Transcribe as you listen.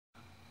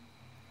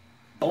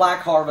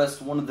Black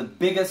Harvest, one of the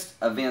biggest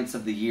events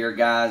of the year,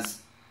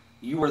 guys.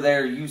 You were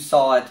there, you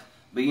saw it,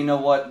 but you know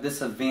what?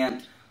 This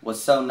event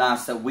was so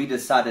nice that we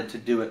decided to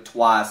do it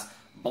twice.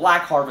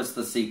 Black Harvest,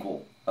 the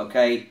sequel,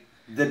 okay?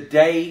 The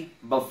day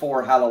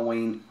before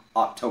Halloween,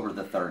 October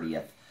the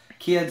 30th.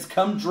 Kids,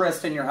 come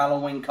dressed in your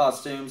Halloween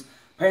costumes.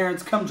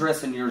 Parents, come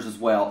dress in yours as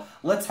well.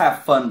 Let's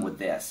have fun with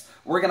this.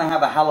 We're going to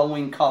have a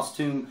Halloween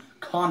costume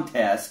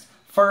contest.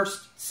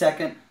 First,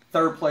 second,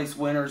 third place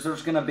winners.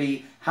 There's going to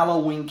be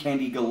Halloween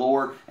candy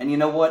galore. And you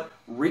know what?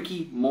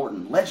 Ricky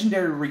Morton,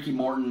 legendary Ricky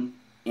Morton,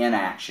 in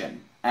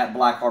action at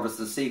Black Harvest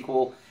the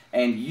sequel.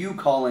 And you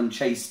call him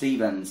Chase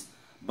Stevens,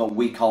 but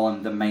we call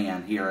him the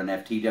man here in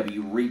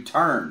FTW,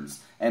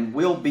 returns and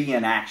will be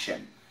in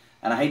action.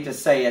 And I hate to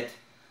say it,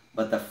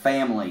 but the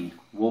family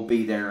will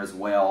be there as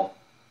well.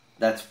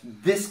 That's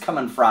this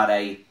coming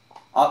Friday,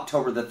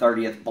 October the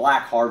 30th,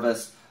 Black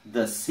Harvest,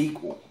 the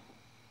sequel.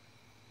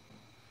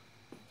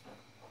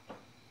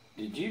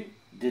 Did you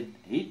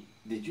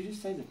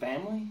just say the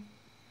family?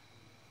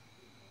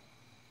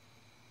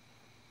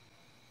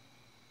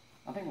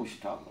 I think we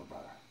should talk a little,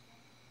 brother.